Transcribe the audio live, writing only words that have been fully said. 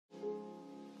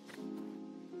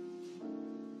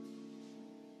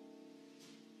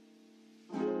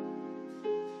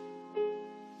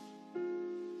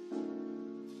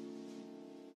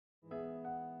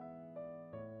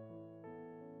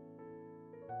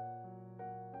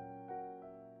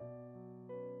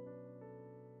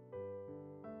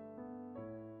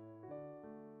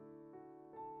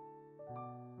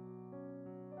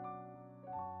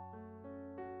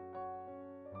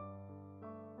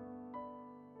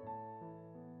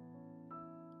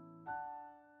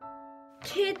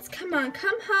Kids, come on,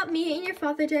 come help me and your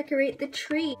father decorate the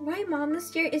tree. Why, Mom,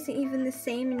 this year isn't even the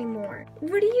same anymore.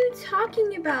 What are you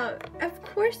talking about? Of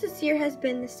course this year has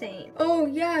been the same. Oh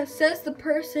yeah, says the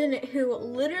person who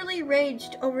literally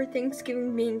raged over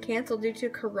Thanksgiving being canceled due to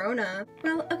Corona.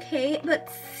 Well, okay, but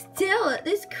still,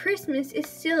 this Christmas is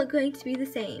still going to be the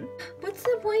same. What's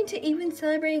the point to even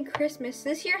celebrating Christmas?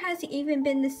 This year hasn't even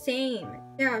been the same.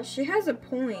 Yeah, she has a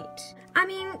point. I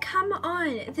mean, come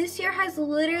on. This year has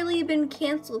literally been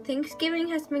canceled. Thanksgiving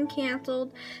has been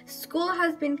canceled. School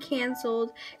has been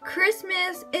canceled.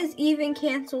 Christmas is even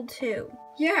canceled too.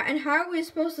 Yeah, and how are we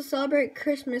supposed to celebrate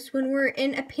Christmas when we're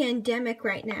in a pandemic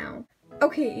right now?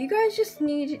 Okay, you guys just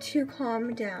need to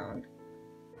calm down.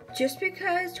 Just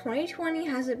because 2020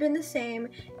 hasn't been the same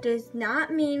does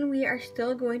not mean we are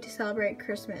still going to celebrate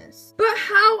Christmas. But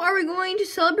how are we going to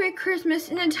celebrate Christmas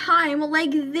in a time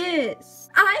like this?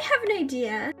 I have an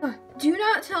idea. Do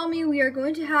not tell me we are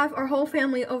going to have our whole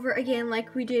family over again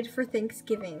like we did for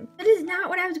Thanksgiving. That is not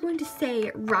what I was going to say,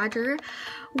 Roger.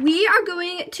 We are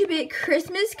going to bake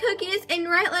Christmas cookies and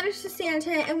write letters to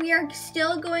Santa, and we are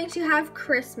still going to have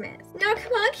Christmas. Now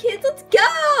come on, kids, let's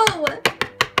go!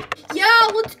 Yeah,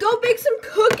 let's go bake some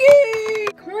cookies!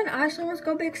 Come on, Ashlyn, let's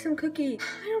go bake some cookies.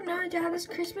 I don't know, Dad, this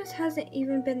Christmas hasn't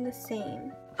even been the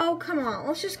same. Oh, come on,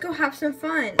 let's just go have some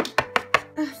fun.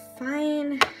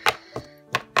 Fine.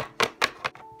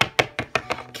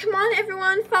 Come on,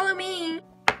 everyone, follow me.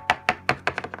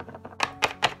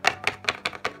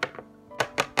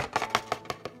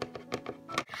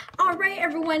 Alright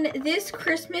everyone, this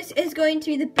Christmas is going to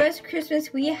be the best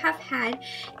Christmas we have had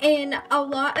in a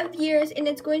lot of years, and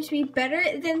it's going to be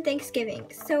better than Thanksgiving.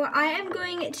 So I am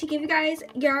going to give you guys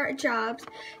your jobs.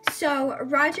 So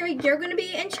Roger, you're going to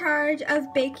be in charge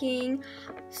of baking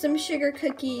some sugar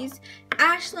cookies.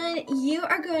 Ashlyn, you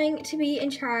are going to be in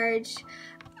charge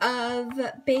of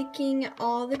baking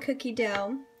all the cookie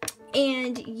dough.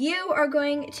 And you are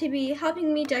going to be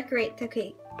helping me decorate the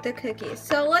cookies.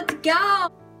 So let's go!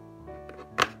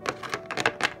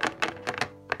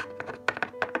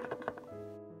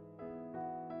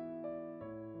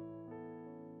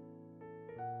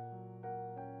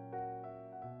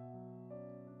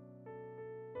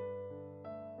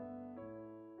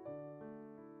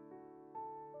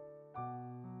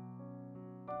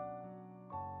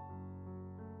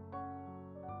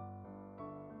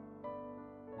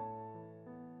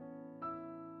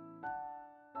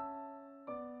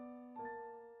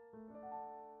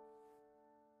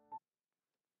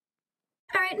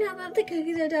 Alright, now that the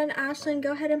cookies are done, Ashlyn,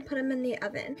 go ahead and put them in the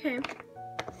oven. Okay.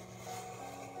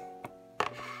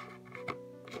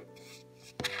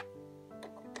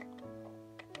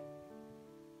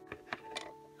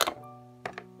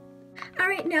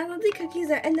 Alright, now that the cookies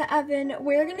are in the oven,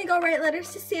 we're gonna go write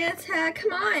letters to Santa.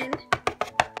 Come on.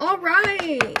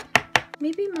 Alright.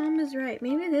 Maybe Mom is right.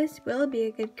 Maybe this will be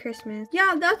a good Christmas.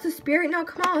 Yeah, that's the spirit. Now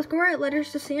come on, let's go write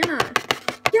letters to Santa.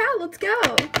 Yeah, let's go.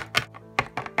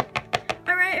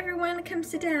 Alright, everyone, come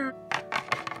sit down.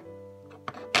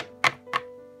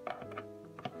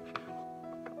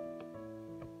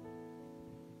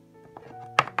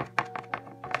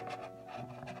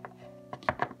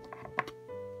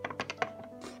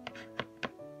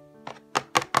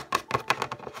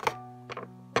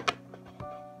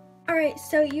 Alright,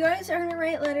 so you guys are going to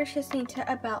write letters to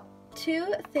Santa about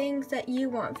 2 things that you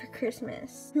want for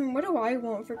Christmas. What do I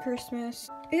want for Christmas?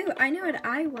 Ooh, I know what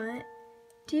I want.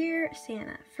 Dear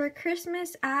Santa, for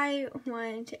Christmas I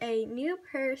want a new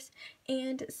purse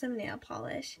and some nail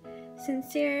polish.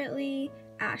 Sincerely,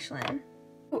 Ashlyn.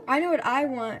 Ooh, I know what I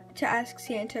want to ask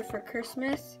Santa for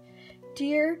Christmas.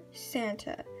 Dear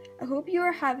Santa, I hope you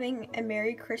are having a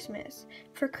Merry Christmas.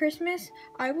 For Christmas,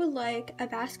 I would like a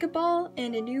basketball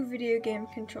and a new video game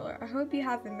controller. I hope you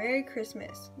have a Merry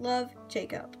Christmas. Love,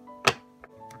 Jacob.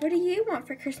 What do you want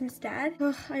for Christmas, Dad?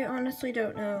 Ugh, I honestly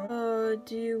don't know.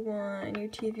 Do you want a new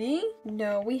TV?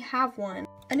 No, we have one.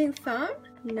 A new phone?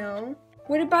 No.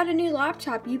 What about a new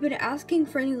laptop? You've been asking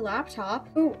for a new laptop.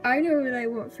 Oh, I know what I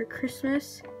want for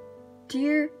Christmas.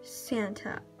 Dear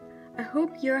Santa, I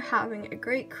hope you're having a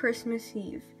great Christmas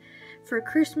Eve. For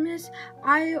Christmas,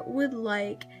 I would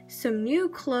like some new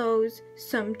clothes,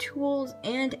 some tools,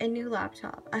 and a new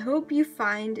laptop. I hope you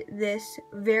find this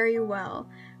very well.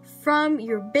 From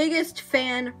your biggest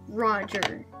fan,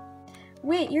 Roger.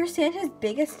 Wait, you're Santa's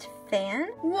biggest fan?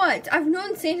 What? I've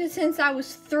known Santa since I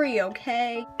was 3,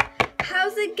 okay?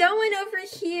 How's it going over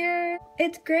here?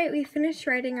 It's great. We finished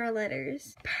writing our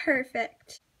letters.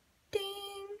 Perfect.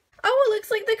 Ding. Oh, it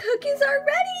looks like the cookies are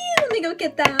ready. Let me go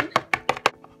get them.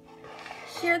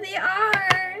 Here they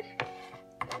are.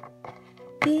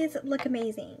 These look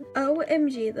amazing.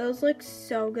 OMG, those look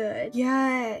so good.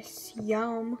 Yes,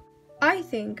 yum. I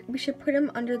think we should put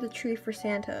them under the tree for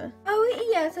Santa. Oh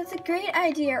yes, that's a great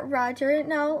idea, Roger.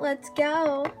 Now let's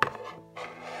go.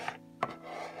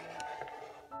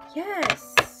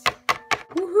 Yes.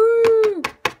 Woohoo!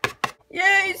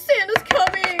 Yay, Santa's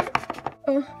coming!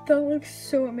 Oh, that looks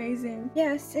so amazing.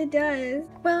 Yes, it does.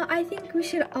 Well, I think we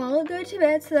should all go to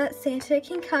bed so that Santa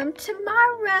can come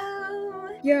tomorrow.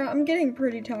 Yeah, I'm getting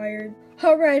pretty tired.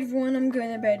 Alright, everyone, I'm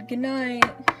going to bed. Good night.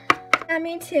 Yeah,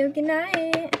 me too. Good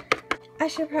night. I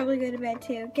should probably go to bed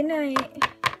too. Good night.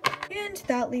 And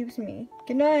that leaves me.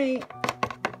 Good night.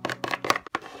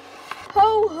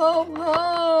 Ho, ho,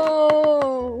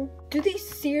 ho! Do they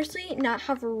seriously not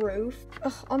have a roof?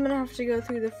 Ugh, I'm gonna have to go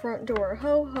through the front door.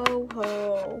 Ho, ho,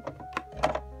 ho.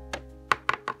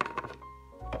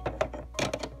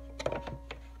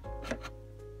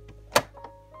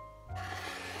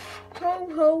 Ho,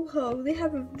 ho, ho. They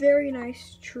have a very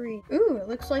nice tree. Ooh, it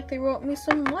looks like they wrote me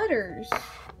some letters.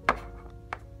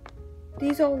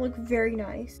 These all look very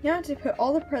nice. Now to put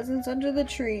all the presents under the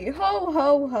tree. Ho,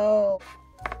 ho, ho.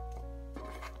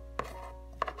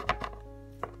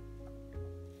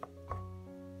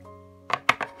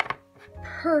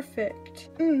 Perfect.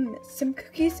 Some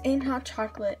cookies and hot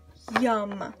chocolate.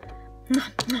 Yum.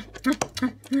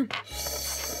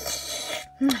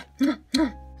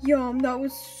 Yum, that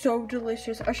was so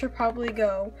delicious. I should probably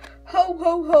go. Ho,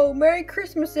 ho, ho. Merry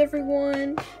Christmas,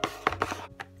 everyone.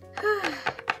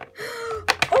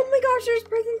 Oh my gosh, there's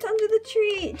presents under the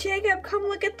tree. Jacob, come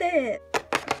look at this.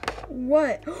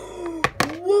 What?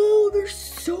 Whoa, there's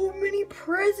so many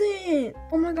presents.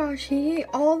 Oh my gosh, he ate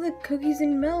all the cookies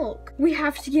and milk. We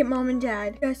have to get Mom and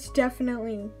Dad. Yes,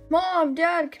 definitely. Mom,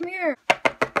 Dad, come here.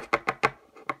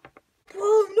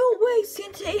 Whoa, no way,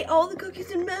 Santa ate all the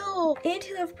cookies and milk. And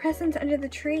he left presents under the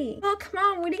tree. Oh, come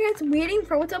on, what are you guys waiting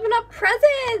for? Let's open up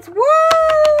presents.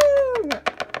 Woo!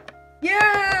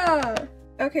 Yeah!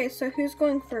 Okay, so who's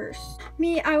going first?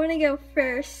 Me, I want to go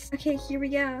first. Okay, here we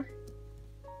go.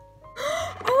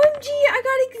 OMG, I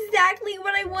got exactly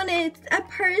what I wanted. A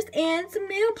purse and some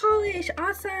nail polish.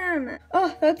 Awesome.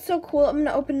 Oh, that's so cool. I'm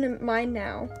gonna open mine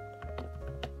now.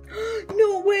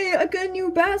 No way, I got a new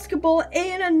basketball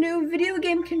and a new video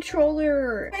game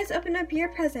controller. Guys, open up your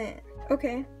present.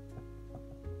 Okay.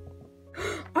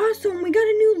 Awesome, we got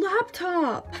a new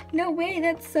laptop. No way,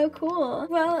 that's so cool.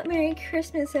 Well, Merry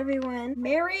Christmas, everyone.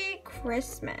 Merry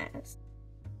Christmas.